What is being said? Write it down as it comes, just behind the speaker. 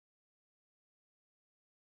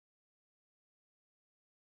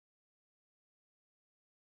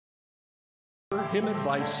him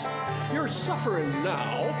advice. You're suffering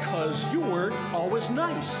now 'cause you weren't always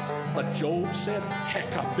nice. But Job said,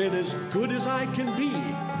 heck, I've been as good as I can be.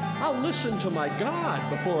 I'll listen to my God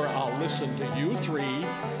before I'll listen to you three.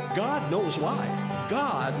 God knows why.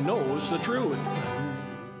 God knows the truth.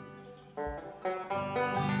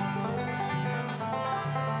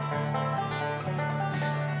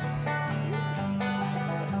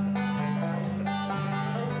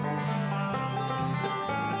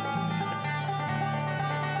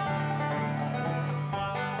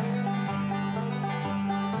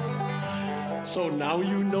 So now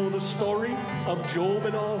you know the story of Job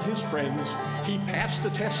and all his friends. He passed the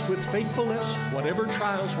test with faithfulness, whatever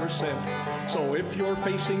trials were sent. So if you're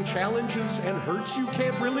facing challenges and hurts you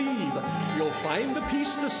can't relieve, you'll find the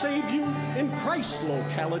peace to save you in Christ's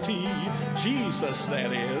locality. Jesus,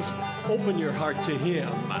 that is. Open your heart to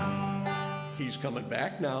him. He's coming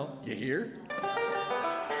back now, you hear?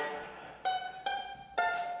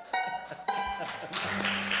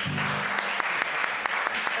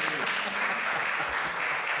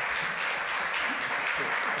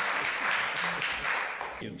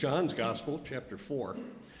 In John's Gospel, chapter 4,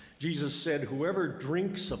 Jesus said, whoever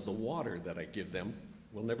drinks of the water that I give them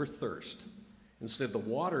will never thirst. Instead, the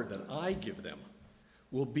water that I give them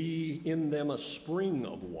will be in them a spring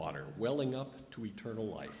of water welling up to eternal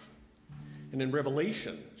life. And in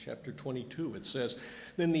Revelation, chapter 22, it says,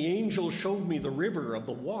 then the angel showed me the river of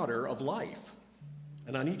the water of life.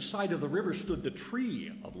 And on each side of the river stood the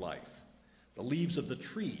tree of life. The leaves of the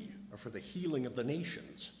tree are for the healing of the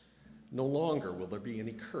nations. No longer will there be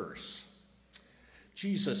any curse.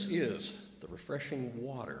 Jesus is the refreshing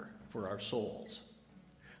water for our souls.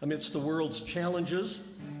 Amidst the world's challenges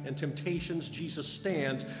and temptations, Jesus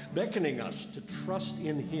stands, beckoning us to trust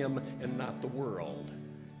in him and not the world.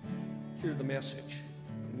 Hear the message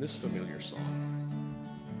in this familiar song.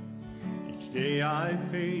 Each day I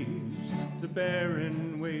face the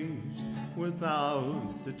barren waste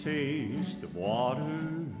without the taste of water.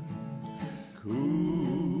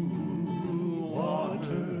 Cool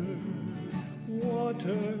water,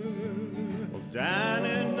 water. Well, Dan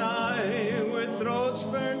and I, with throats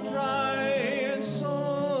burnt dry and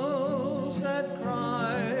souls that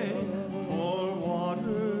cry for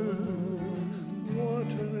water,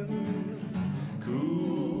 water.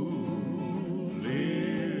 Cool,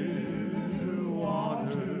 clear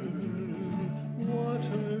water,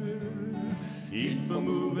 water. Keep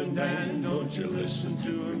a-moving, Dan, don't you listen to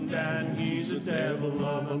him, Dan. He's a devil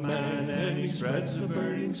of a man, and he spreads the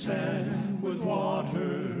burning sand with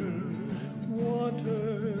water,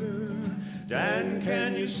 water. Dan,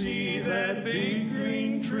 can you see that big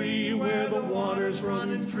green tree where the water's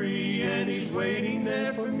running free, and he's waiting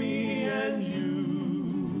there for me and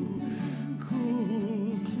you?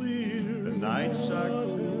 Cool, clear, the nights are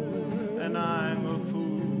cool, and I'm a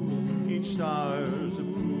fool. Each star's a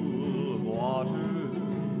pool of water.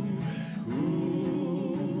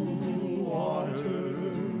 Cool water,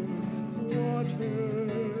 water.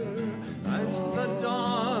 Night's the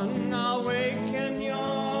dawn, I'll wake and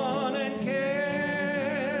yawn and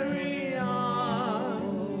carry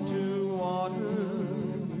on to water,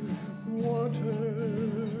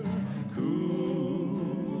 water.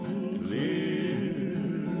 Cool, clear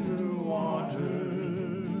water,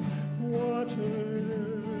 water.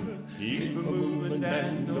 Keep a-moving,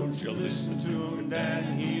 Dan, don't you listen to him,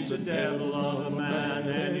 Dan. He's a devil of a man,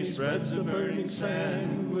 and he spreads the burning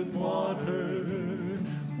sand with water,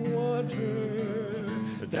 water.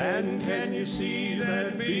 Dan, can you see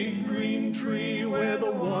that big green tree where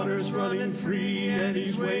the water's running free, and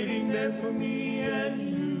he's waiting there for me and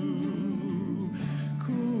you?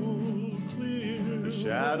 Cool, clear. The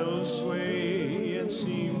shadows sway and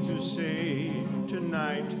seem to say,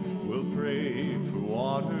 tonight we'll pray for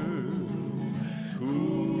water.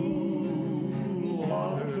 Cool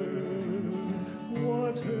water,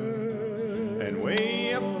 water. And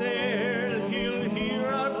way up there he'll hear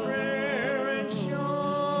our prayer and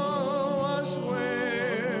show us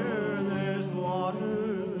where there's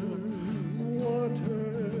water,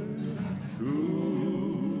 water.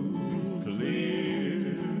 Cool,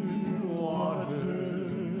 clear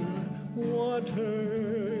water,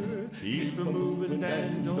 water. Keep a-moving,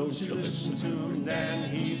 Dan, don't you listen to him, Dan.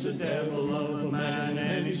 He's a devil of a man,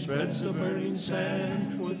 and he spreads the burning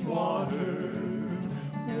sand with water,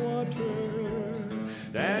 water.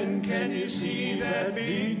 Dan, can you see that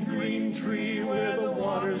big green tree where the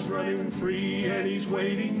water's running free, and he's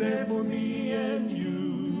waiting there for me and you?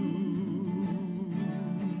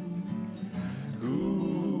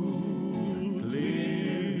 Cool,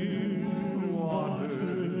 clear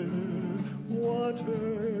water,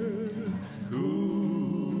 water.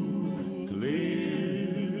 Cool, clear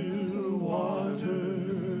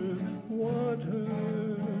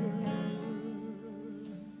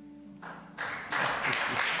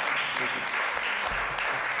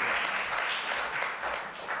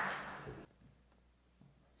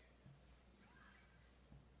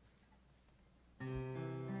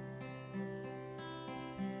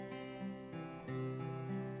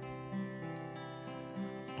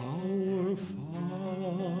Our Father,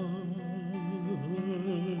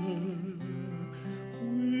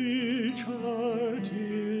 which art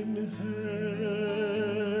in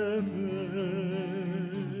heaven,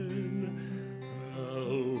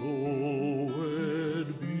 hallowed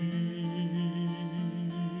be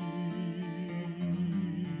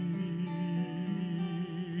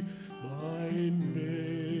thy name.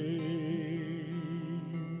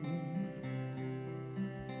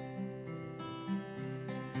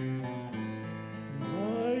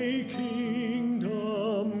 Thy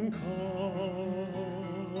kingdom come,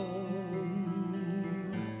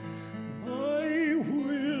 thy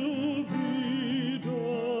will be done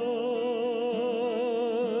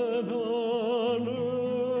on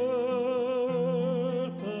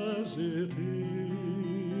earth as it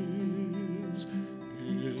is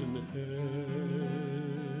in heaven.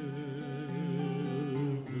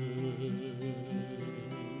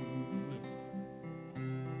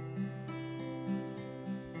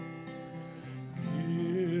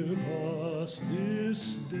 Give us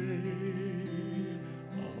this day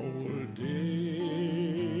our daily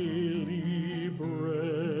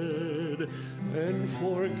bread, and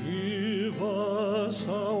forgive us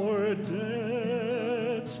our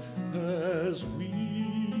debts as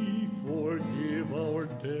we forgive our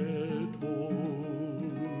debtors.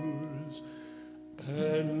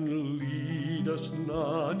 And lead us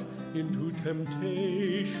not into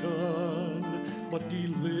temptation, but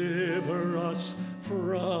deliver us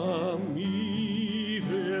from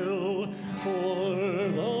evil. For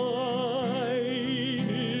thine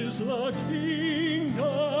is the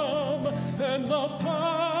kingdom, and the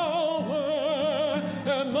power,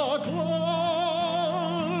 and the glory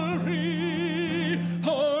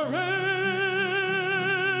forever.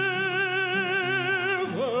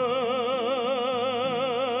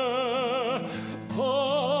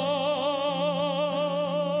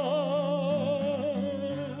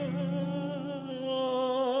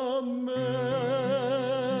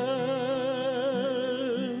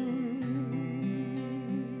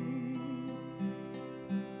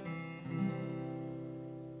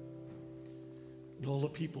 And all the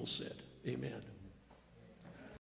people said, Amen.